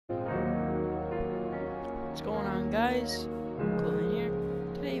What's going on, guys? Colin here.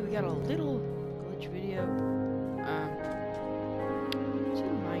 Today we got a little glitch video. It's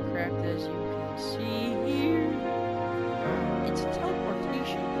in Minecraft, as you can see here. It's a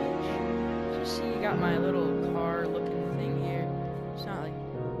teleportation glitch. So you see, you got my little car-looking thing here. It's not like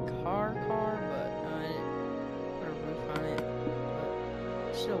car, but I didn't put a roof on it, but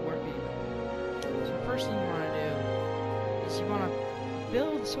it's still working. So the first thing you want to do is you want to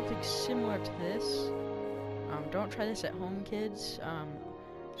build something similar to this. Don't try this at home, kids.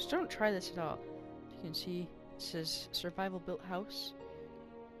 Just don't try this at all. As you can see, it says survival built house.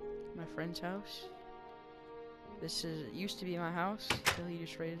 My friend's house. This used to be my house until he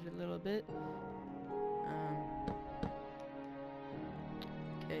just raised it a little bit.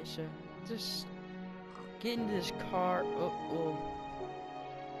 Okay, so just get into this car.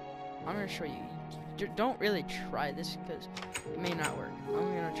 I'm gonna show you. Don't really try this because it may not work. I'm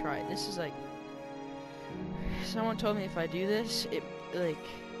gonna try it. This is like, someone told me if I do this, it will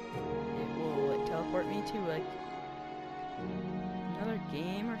like teleport me to like another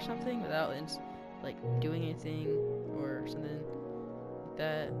game or something without like doing anything or something like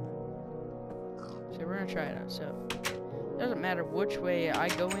that. So we're gonna try it out. So it doesn't matter which way I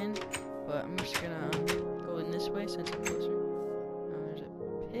go in, but I'm just gonna go in this way since I'm closer. There's a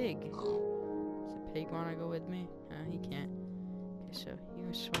pig. Does the pig wanna go with me? He can't. Okay, so you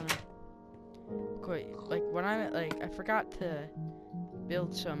just wanna. Like when I forgot to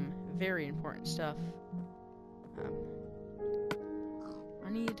build some very important stuff. I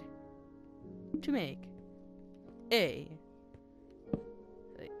need to make a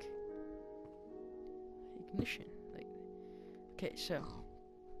ignition. Okay, so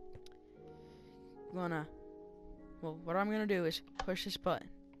what I'm gonna do is push this button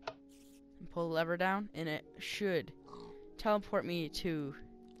and pull the lever down, and it should teleport me to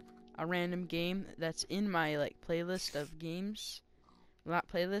a random game that's in my playlist of games. Well, not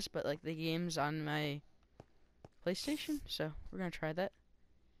playlist, but like the games on my PlayStation. So we're gonna try that,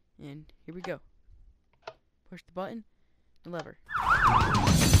 and here we go. Push the button, the lever.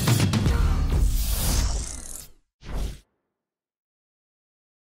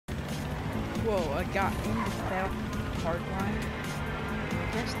 Whoa! I got into the hard line. I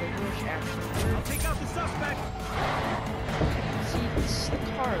guess the glitch actually worked. I'll take out the suspect. See, the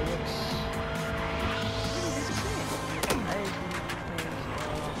car looks really the same.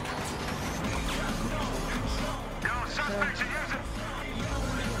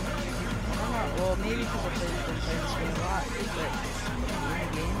 Well, maybe because I played this game a lot, but in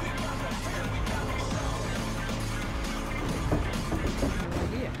the game, no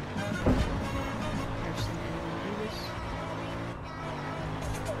idea. Never seen anyone do this.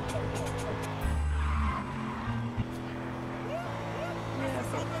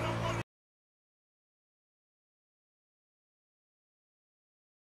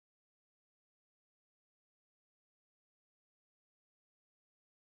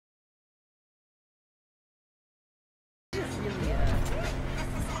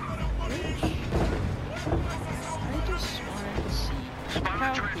 I just wanted to see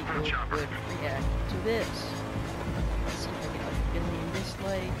how people would react to this. Let's see if I get like 1 billion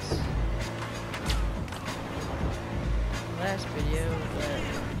dislikes. Last video,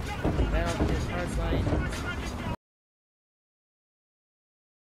 but Battlefield Hardline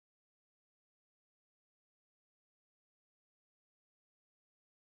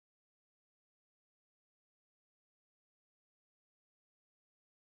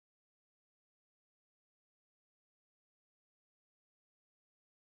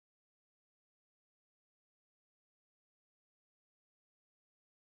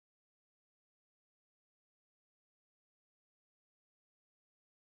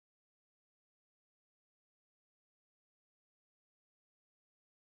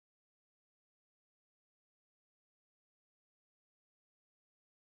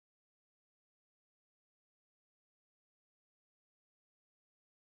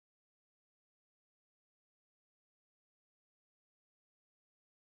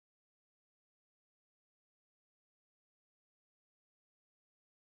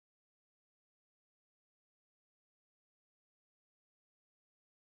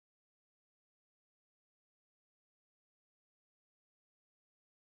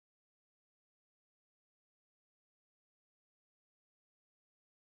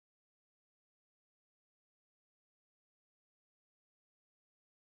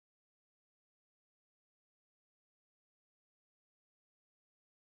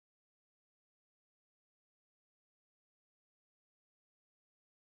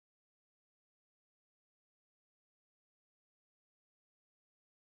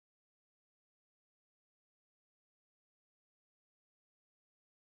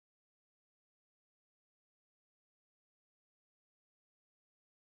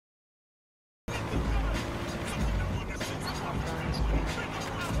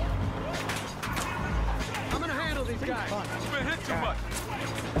fun. Been hit too much.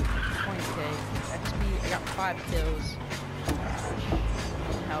 20k XP. I got 5 kills.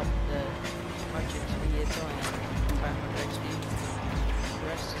 Didn't help the much XP. It's only 500 XP. The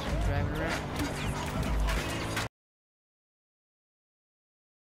rest is from driving around.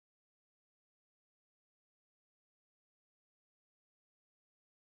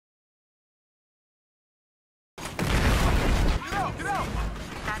 Get out!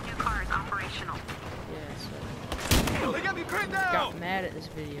 That new car is operational. Yeah, so They got me pinned down! got mad at this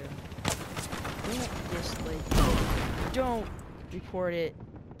video. Don't report it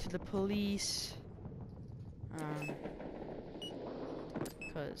to the police.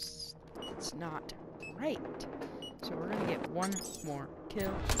 Because it's not right. So we're gonna get one more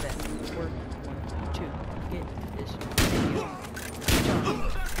kill, then we're going to get this video done.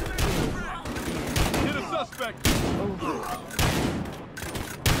 Hit a suspect! Over.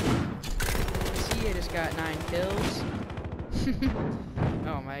 See, I just got 9 kills.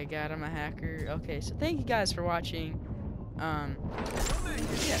 Oh my god, I'm a hacker. Okay, so thank you guys for watching. Yeah.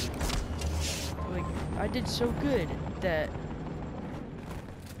 Like, I did so good that,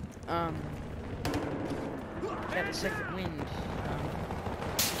 got the second wind,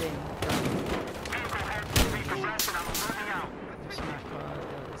 thing. It's not called,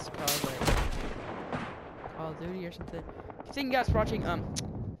 it's called, like, Call of Duty or something. Thank you guys for watching.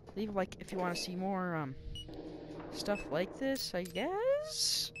 Leave a like if you want to see more, stuff like this, I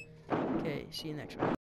guess. Okay, see you next one.